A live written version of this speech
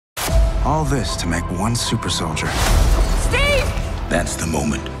All this to make one super soldier. Steve! That's the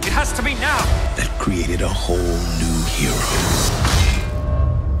moment It has to be now! that created a whole new hero.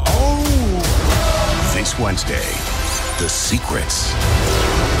 Oh! This Wednesday, the secrets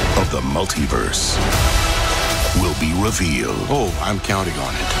of the multiverse will be revealed. Oh, I'm counting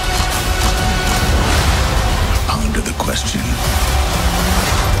on it. Ponder the question,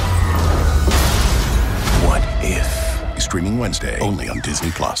 what if? Streaming Wednesday, only on Disney+.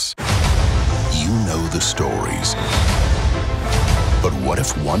 You know the stories. But what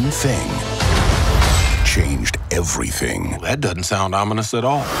if one thing changed everything? That doesn't sound ominous at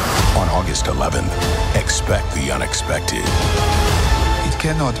all. On August 11th, expect the unexpected. It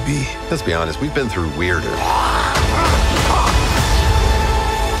cannot be. Let's be honest, we've been through weirder.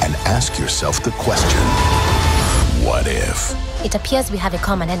 And ask yourself the question, what if? It appears we have a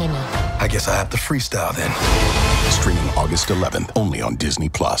common enemy. I guess I have to freestyle then. Streaming August 11th, only on Disney+.